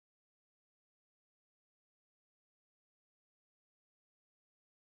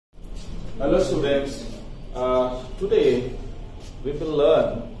Hello students, today we will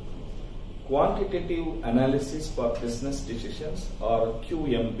learn quantitative analysis for business decisions or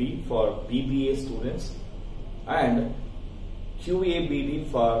QMB for BBA students and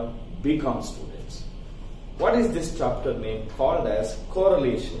QABD for BCom students. What is this chapter name called as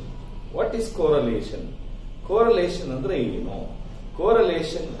correlation? What is correlation? Correlation andre ಏನು?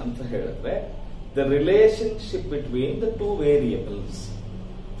 Correlation ಅಂತ ಹೇಳಿದ್ರೆ the relationship between the two variables.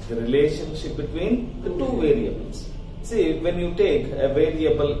 The relationship between the two variables. See, when you take a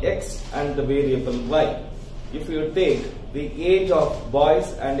variable x and the variable y, if you take the age of boys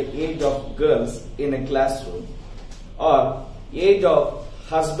and age of girls in a classroom, or age of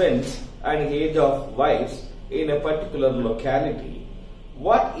husbands and age of wives in a particular locality,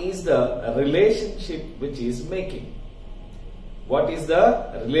 what is the relationship which is making? What is the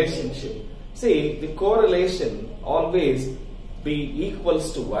relationship? See, the correlation always be equals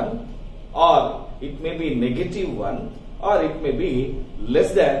to 1, or it may be negative 1, or it may be less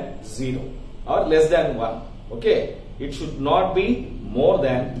than 0 or less than 1. Okay, it should not be more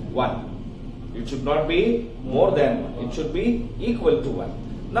than 1. It should not be more than 1. It should be equal to 1.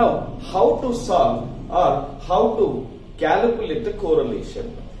 Now, how to solve or how to calculate the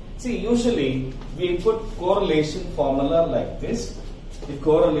correlation? See, usually we put correlation formula like this. The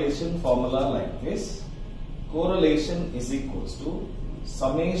correlation formula like this. Correlation is equals to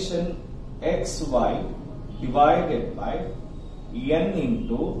summation xy divided by n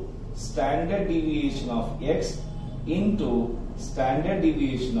into standard deviation of x into standard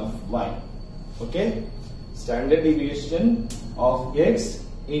deviation of y. Okay, standard deviation of x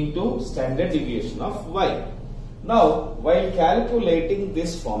into standard deviation of y. Now, while calculating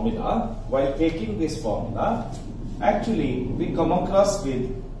this formula, while taking this formula, actually we come across with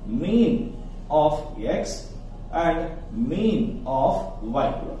mean of x and mean of y.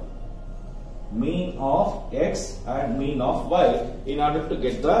 Mean of x and mean of y in order to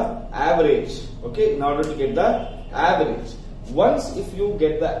get the average. Okay, in order to get the average. Once if you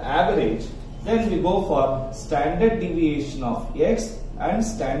get the average, then we go for standard deviation of x and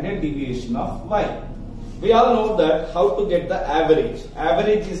standard deviation of y. We all know that how to get the average.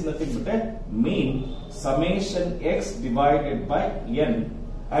 Average is nothing but a mean summation x divided by n,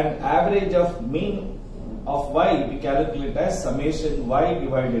 and average of mean of y we calculate as summation y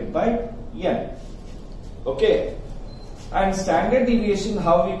divided by n. Okay, and standard deviation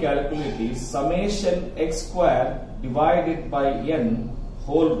how we calculate is summation x square divided by n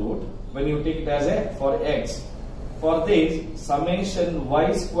whole root when you take it as a for x. For this, summation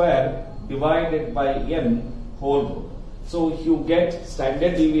y square divided by n whole root. So you get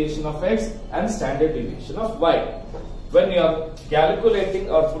standard deviation of x and standard deviation of y. When you are calculating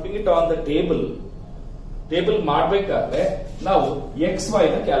or putting it on the table ಮಾಡಬೇಕಾದ್ರೆ ನಾವು xy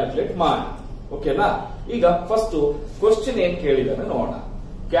ನ calculate ಮಾಡಿ. ಓಕೆನಾ? ಈಗ first question ಏನ್ ಕೇಳಿದಾನೆ ನೋಡೋಣ.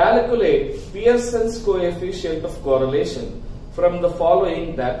 Calculate Pearson's coefficient of correlation from the following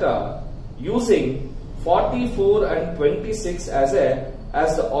data using 44 and 26 as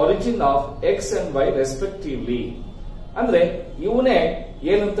the origin of x and y respectively. ಅಂದ್ರೆ ಇವನೇ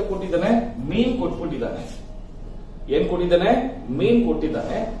ಏನಂತ ಕೊಟ್ಟಿದ್ದಾನೆ? ಮೀನ್ ಕೊಟ್ಬಿಟ್ಟಿದ್ದಾನೆ. ಏನ್ ಕೊಟ್ಟಿದ್ದಾನೆ? ಮೀನ್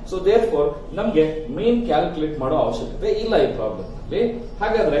ಕೊಟ್ಟಿದ್ದಾನೆ. ಸೊ ದೇರ್ ಫೋರ್ ನಮ್ಗೆ ಮೀನ್ ಕ್ಯಾಲ್ಕುಲೇಟ್ ಮಾಡೋ ಅವಶ್ಯಕತೆ ಇಲ್ಲ ಈ ಪ್ರಾಬ್ಲಮ್ ಅಲ್ಲಿ.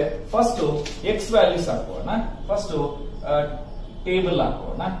 ಹಾಗಾದ್ರೆ ಫಸ್ಟ್ ಎಕ್ಸ್ ವ್ಯಾಲ್ಯೂಸ್ ಹಾಕೋಣ. ಫಸ್ಟ್ ಟೇಬಲ್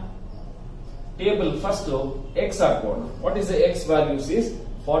ಹಾಕೋಣ. ಟೇಬಲ್ ಫಸ್ಟ್ ಎಕ್ಸ್ ಹಾಕೋಣ. What is the X values is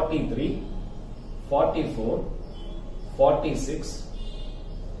 43, 44, 46,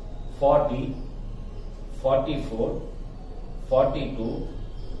 40, 44, 42,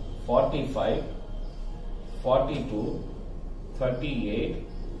 45, 42, 38,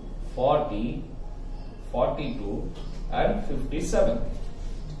 40, 42 and 57.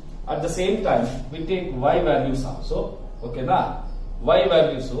 At the same time, we take y values also. Okay na? Y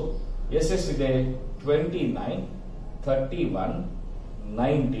values SS ಇದೆ 29, 31,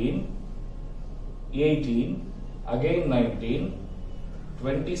 19, 18, again 19,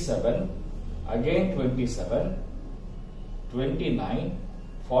 27, again 27, 29,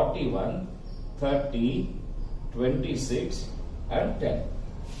 41, 30, 26 and 10.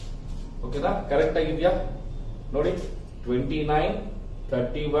 Okay na? Correct ಆಗಿದೆಯಾ? ನೋಡಿ 29,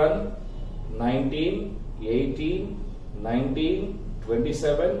 31, 19, 18, 19,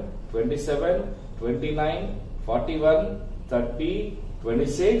 27, 27, 29, 41, 30,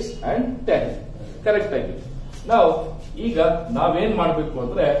 26 and 10. Correct ಆಗಿದೆ. Now, ಈಗ ನಾವೇನ್ ಮಾಡಬೇಕು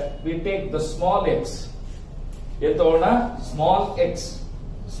ಅಂದ್ರೆ we take the small x. ಏನ್ ತಗೋಣ? Small x.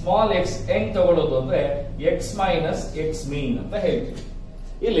 Small x ಹೆಂಗ್ ತಗೊಳ್ಳೋದು ಅಂದ್ರೆ x minus x mean ಅಂತ ಹೇಳ್ತೀವಿ.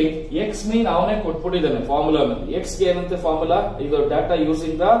 ಇಲ್ಲಿ ಎಕ್ಸ್ ಮೀನ್ ಅವನೇ ಕೊಟ್ಬಿಟ್ಟಿದ್ದಾನೆ ಫಾರ್ಮುಲಾನಲ್ಲಿ. ಎಕ್ಸ್ ಗೆ ಏನಂತೆ ಫಾರ್ಮುಲಾ, ಇದು ಡಾಟಾ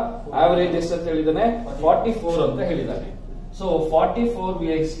ಯೂಸಿಂಗ್ ದ ಆವರೇಜ್ ಎಷ್ಟು ಅಂತ ಹೇಳಿದಾನೆ, 44 ಅಂತ ಹೇಳಿದಾನೆ. So 44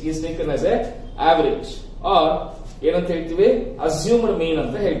 is taken as a average or ಏನಂತ ಹೇಳ್ತೀವಿ, ಅಸ್ಯೂಮ್ಡ್ ಮೀನ್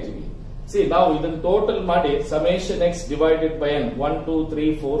ಅಂತ ಹೇಳ್ತೀವಿ. ಸಿ ನಾವು ಇದನ್ನ ಟೋಟಲ್ ಮಾಡಿ summation X divided by N 1 2 3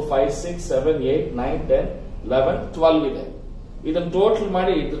 4 5 6 7 8 9 10 11 12 ಇದೆ. ಇದನ್ನ ಟೋಟಲ್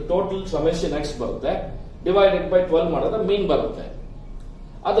ಮಾಡಿ ಇದು ಟೋಟಲ್ ಸಮೇಷನ್ ಎಕ್ಸ್ ಬರುತ್ತೆ, ಡಿವೈಡೆಡ್ ಬೈ 12 ಮಾಡಿದ್ರೆ ಮೀನ್ ಬರುತ್ತೆ.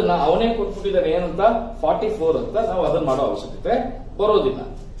 ಅದನ್ನ ಅವನೇ ಕೊಟ್ಬಿಟ್ಟಿದ್ದಾನೆ ಏನಂತ 44 ಅಂತ. ನಾವು ಅದನ್ನ ಮಾಡೋ ಅವಶ್ಯಕತೆ ಬರೋದಿಲ್ಲ.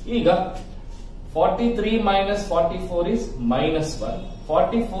 ಈಗ 43 minus 44 is -1,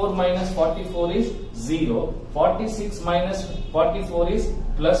 44 minus 44 is 0, 46 minus 44 is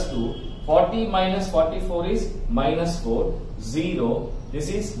 +2, 40 minus 44 is -4, 0, this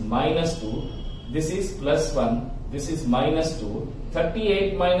is -2, this is +1, this is -2,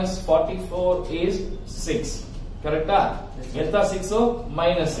 38 minus 44 is 6. ಕರೆಕ್ಟಾ? ಎಂತ 6?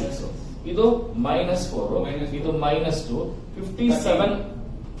 -6. ಇದು -4, ಇದು -2, 57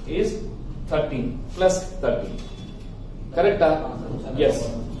 is 13 plus 13. Correct? Yes.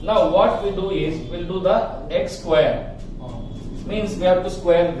 Now what we do is we'll do the x square. Means we have to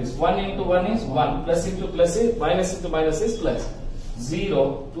square this. 1 into 1 is 1. Plus into plus is minus into minus is plus. 0.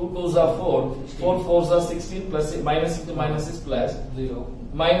 2 2s are 4. 4 4s are 16. Plus minus into minus is plus. 0.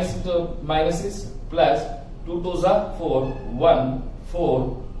 Minus into minus is plus. 2 2s are 4. 1 4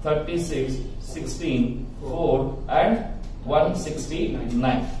 36 16 4 and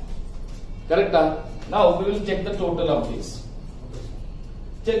 169. Correct? Now we will check the total of this.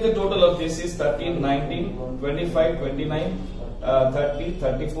 Check the total of this is 13, 19, 25, 29, 30,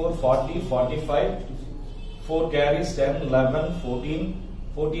 34, 40, 45, 4 carries 10, 11, 14,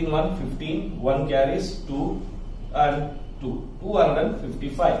 14, 1, 15, 1 carries 2 and 2,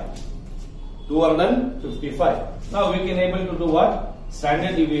 255. 255. Now we can able to do what?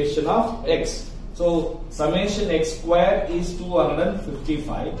 Standard deviation of x. So summation x square is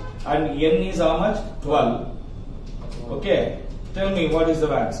 255 and n is how much? 12. Okay. Tell me what is the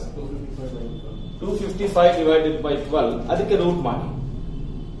answer? 255 divided by 12. ಅದಕ್ಕೆ root ಮಾಡಿ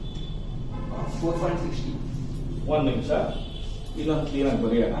 4.60. ಒಂದು ನಿಮಿಷ ಇನ್ನೊಂದು clean ಆಗಿ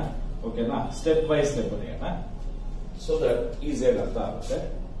ಬರೆಯೋಣ. ಓಕೆನಾ? Step by step ಬರೆಯೋಣ so that ಈಸಿಯಾಗಿ ಅರ್ಥ ಆಗುತ್ತೆ.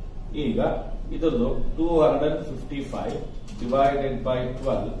 ಈಗ ಇದನ್ನು 255 divided by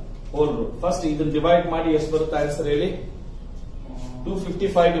 12 whole root. First ಇದನ್ನು ಡಿವೈಡ್ ಮಾಡಿ ಎಷ್ಟು ಬರುತ್ತೆ ಆನ್ಸರ್ ಹೇಳಿ?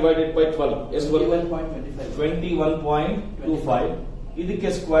 255 divided by 12 ಎಷ್ಟು ಬರುತ್ತೆ? 21.25. ಇದಕ್ಕೆ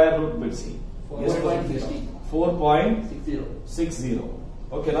ಸ್ಕ್ವೇರ್ ರೂಟ್ ಬಿಡಿಸಿ 4.60.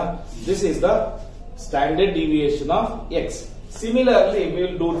 ಓಕೆನಾ? This is the standard deviation of X. Similarly we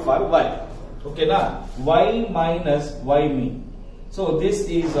will do for Y. ಓಕೆನಾ? y minus y mean. So this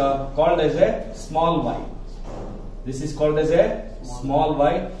is called as a small y. This is called as a small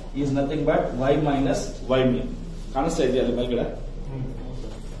y is nothing but y minus y mean. ಕಾಣಿಸ್ತಾ ಇದೆಯಾ ಅಲ್ಲಿ ಮೇಲ್ಗಡೆ?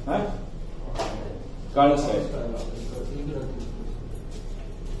 ಕಾಣಿಸ್ತಾ ಇದೆ.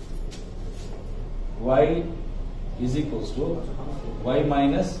 y is equals to y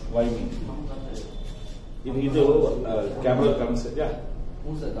minus y mean. ಇದು camera ಕಾಣಿಸ್ತಾ ಇದೆಯಾ?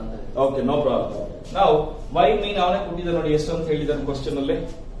 Okay, no problem. ನಾವು y mean ಅವನೇ ಕೊಟ್ಟಿದ್ದಾನೆ ನೋಡಿ. ಎಷ್ಟು ಅಂತ ಹೇಳಿದಾನೆ ಕ್ವಶನ್ ಅಲ್ಲಿ?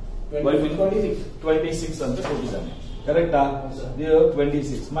 y mean 26 ಅಂತ ಕೊಟ್ಟಿದ್ದಾನೆ. ಕರೆಕ್ಟಾ?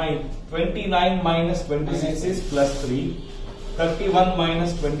 26. My 29 minus 26 is plus 3. 31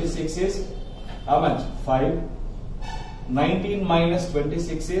 minus 26 is how much? 5. 19 minus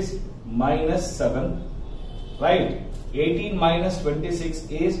 26 is minus 7. Right? 18 minus 26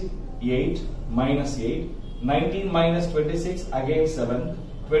 is 8 minus 8. 19 minus 26 again 7.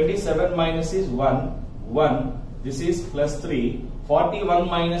 27 minus is 1. 1. This is plus 3. 41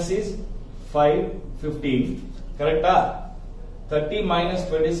 minus is 5. 15. Correct? 30 minus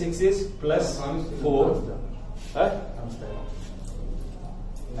 26 is plus 4.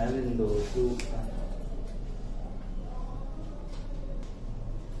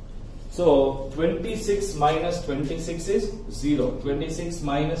 So 26 minus 26 is 0. 26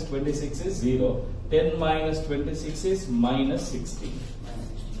 minus 26 is 0. 10 minus 26 is minus 16.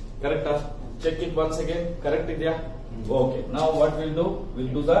 Correct? Check it once again. Correct idea? Okay. Now what we'll do?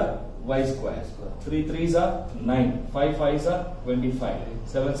 We'll do the y square. 3 3s are 9. 5 5s are 25.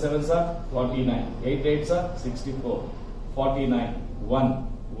 7 7s are 49. 8 8s are 64. 49. 1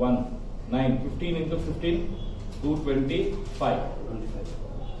 1 9. 15 into 15 225.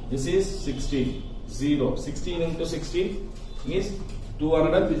 This is 16. 0. 16 into 16 is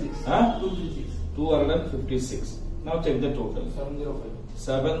 256. Now check the total.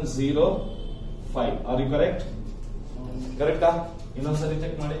 705. Are you correct? Correct? Innonsari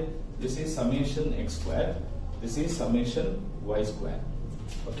check ಮಾಡಿ. This is summation x square. This is summation y square.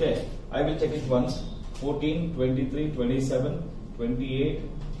 Okay, I will check it once. 14, 23, 27, 28,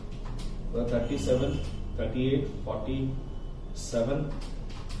 37, 38, 47,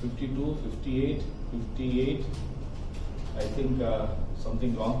 52, 58, 58. I think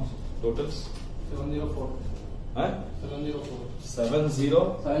something wrong. Totals? 704. Huh? 704.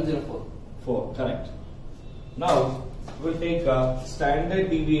 704. 4. Correct. Now we'll take standard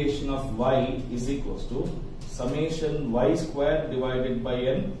deviation of y is equals to summation y square divided by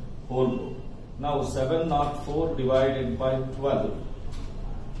n whole root. Now 704 divided by 12.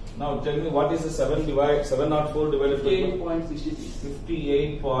 Now tell me what is the 704 divided by 58.66.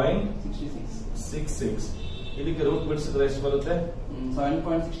 58.66. ಇದಕ್ಕೆ root ಬಿಡಿಸಿದ್ರೆ ಎಷ್ಟು ಬರುತ್ತೆ?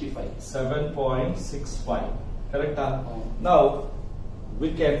 7.65. 7.65. Correct? Now we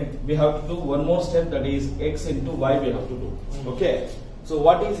have to do one more step, that is x into y we have to do. Okay. So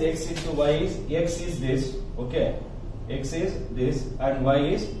what is x into y is, x is this. Okay. X is this and y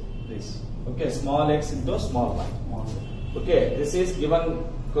is this. Okay. Small x into small y. Okay. This is given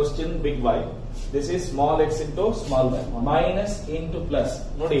question big Y. This is small x into small y. Minus into plus.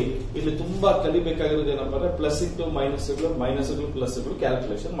 ನೋಡಿ ಇಲ್ಲಿ ತುಂಬಾ ಕಲಿಬೇಕಾಗಿರೋದು ಏನಪ್ಪ ಅಂದ್ರೆ plus into ಮೈನಸ್ಗಳು ಪ್ಲಸ್ಗಳು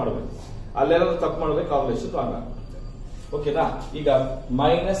calculation ಮಾಡಬೇಕು. ಅಲ್ಲೆಲ್ಲ ತಪ್ಪು ಮಾಡಿದ್ರೆ combination wrong ಆಗುತ್ತೆ. ಓಕೆನಾ? ಈಗ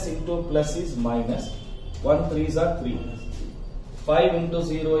minus into plus is minus, 1 3s are 3, 5 into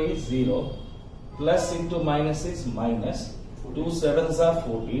 0 is 0, plus into minus is minus, 2 7s are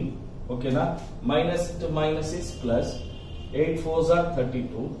 14. ಓಕೆನಾ? Minus into minus is plus, 8 4s are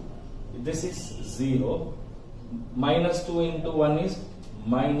 32. This is 0. Minus 2 into 1 is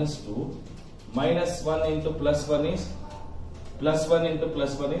minus 2. Minus 1 into plus 1 is plus 1 into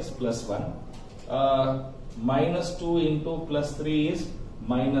plus 1 is plus 1. Minus 2 into plus 3 is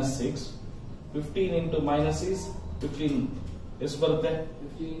minus 6. 15 into minus is 15. Yes, bರುತ್ತೆ?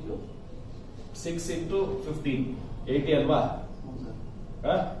 15 into 6 into 15. 80 alva?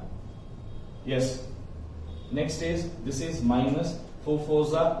 Yes. Next is, this is minus 4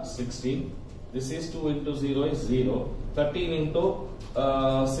 4s are 16. This is 2 into 0 is 0. 13 into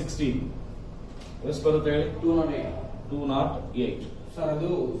 16. Yes, ಬರುತ್ತೆ ಹೇಳಿ? 208. 208. Sir, ಅದು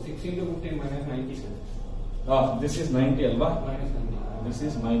 6 into 15 minus 90 sir. This is 90 alva? Minus 90. This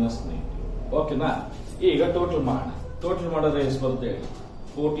is minus 90. ಓಕೆನಾ? ಈಗ total ಮಾಡೋಣ. Total ಮಾಡಿದ್ರೆ ಎಷ್ಟು ಬರುತ್ತೆ ಹೇಳಿ?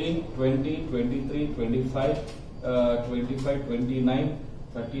 14, 20, 23, 25, 25, 29,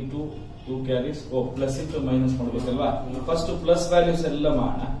 32, 2 carries. Plus into minus ಮಾಡಬೇಕಲ್ವಾ? First plus values ಎಲ್ಲ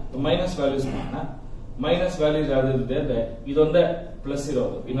ಮಾಡೋಣ, ಮೈನಸ್ ವ್ಯಾಲ್ಯೂಸ್ ಮಾಡೋಣ. ಮೈನಸ್ ವ್ಯಾಲ್ಯೂಸ್ ಯಾವ್ದಿದೆ ಅಂದ್ರೆ ಇದೊಂದೇ ಪ್ಲಸ್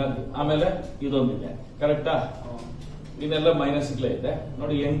ಇರೋದು, ಇನ್ನೊಂದು ಆಮೇಲೆ ಇದೊಂದಿದೆ. ಕರೆಕ್ಟಾ? ಇನ್ನೆಲ್ಲ ಮೈನಸ್ ಇಲ್ಲೇ ಇದೆ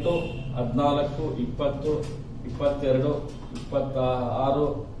ನೋಡಿ. 8, 14, 20, 22, 26,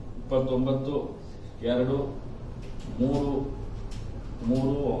 29, 2,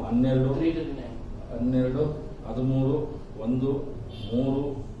 3, 12, 12, 13, 1,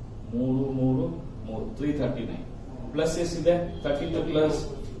 3, 339. ಪ್ಲಸ್ ಎಷ್ಟಿದೆ? 32 ಪ್ಲಸ್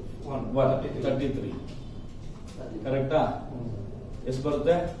 1 33. ಕರೆಕ್ಟಾ? ಎಷ್ಟು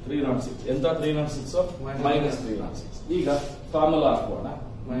ಬರುತ್ತೆ? 306. ಎಂತ 306? ಮೈನಸ್ 306. ಈಗ ಫಾರ್ಮುಲಾ ಹಾಕೋಣ.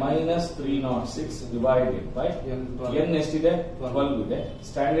 ಮೈನಸ್ 306 ಡಿವೈಡೆಡ್ ಬೈ ಎನ್ ಎಷ್ಟಿದೆ? 12 ಇದೆ.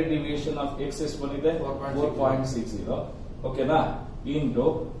 ಸ್ಟ್ಯಾಂಡರ್ಡ್ ಡಿವಿಯೇಷನ್ ಆಫ್ ಎಕ್ಸ್ ಎಷ್ಟು ಬಂದಿದೆ? 4.60. ಓಕೆನಾ? ಇಂಟು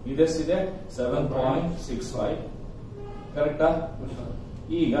ಇದೆಷ್ಟಿದೆ? 7.65. ಕರೆಕ್ಟಾ?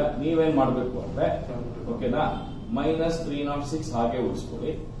 ಈಗ ನೀವೇನ್ ಮಾಡಬೇಕು ಅಂದ್ರೆ, ಓಕೆನಾ, ಮೈನಸ್ 306 ಹಾಗೆ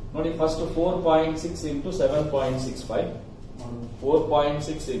ಉಳಿಸ್ಕೊಳ್ಳಿ. ನೋಡಿ ಫಸ್ಟ್ 4.6 ಇಂಟು 7.65,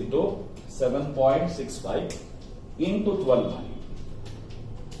 4.6 ಇಂಟು 7.65 ಇಂಟು 12 ಮಾಡಿ.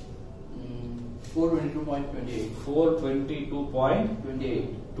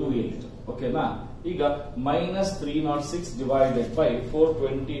 422.28. ಓಕೆನಾ? ಈಗ ಮೈನಸ್ 306 ಡಿವೈಡೆಡ್ ಬೈ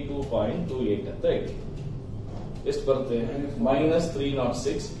 422.28 ಅಂತ ಹೇಳಿ ಎಷ್ಟು ಬರುತ್ತೆ? Minus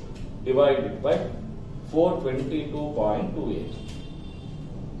 306 divided by 422.28.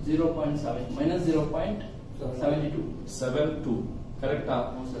 0.7 minus 0.72. ಕರೆಕ್ಟಾ?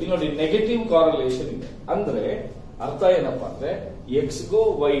 ಈಗ ನೋಡಿ ನೆಗೆಟಿವ್ ಕಾರಲೇಷನ್ ಇದೆ ಅಂದ್ರೆ ಅರ್ಥ ಏನಪ್ಪಾ ಅಂದ್ರೆ ಎಕ್ಸ್ಗೂ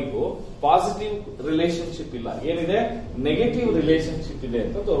ವೈಗೂ ಪಾಸಿಟಿವ್ ರಿಲೇಶನ್ಶಿಪ್ ಇಲ್ಲ, ಏನಿದೆ? ನೆಗೆಟಿವ್ ರಿಲೇಶನ್ಶಿಪ್ ಇದೆ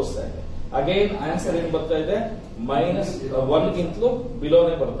ಅಂತ ತೋರಿಸ್ತಾ ಇದೆ. ಅಗೈನ್ ಆನ್ಸರ್ ಏನ್ ಬರ್ತಾ ಇದೆ? ಮೈನಸ್ 1 ಗಿಂತಲೂ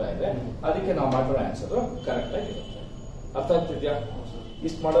ಬಿಲೋನೇ ಬರ್ತಾ ಇದೆ. ಅದಕ್ಕೆ ನಾವು ಮಾಡೋ ಆನ್ಸರ್ ಕರೆಕ್ಟ್ ಆಗಿರುತ್ತೆ. ಅರ್ಥ ಆಗ್ತಿದ್ಯಾ?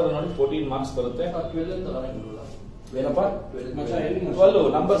 ಇಷ್ಟು ಮಾಡೋದು ನೋಡಿ 14 ಮಾರ್ಕ್ಸ್ ಬರುತ್ತೆ. ಏನಪ್ಪಾ? 12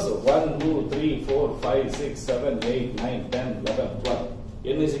 numbers 1 2 3 4 5 6 7 8 9 10 11 12.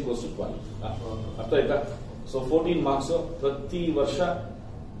 n is equals to 12. ಅರ್ಥ ಆಯ್ತಾ? ಸೊ 14 ಮಾರ್ಕ್ಸ್ ಪ್ರತಿ ವರ್ಷ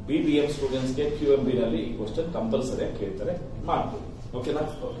BBM ಸ್ಟೂಡೆಂಟ್ಸ್ ಗೆ QMB ನಲ್ಲಿ ಈ ಕ್ವಶನ್ ಕಂಪಲ್ಸರಿ ಕೇಳ್ತಾರೆ, ಮಾಡ್ತೀವಿ. ಓಕೆನಾ?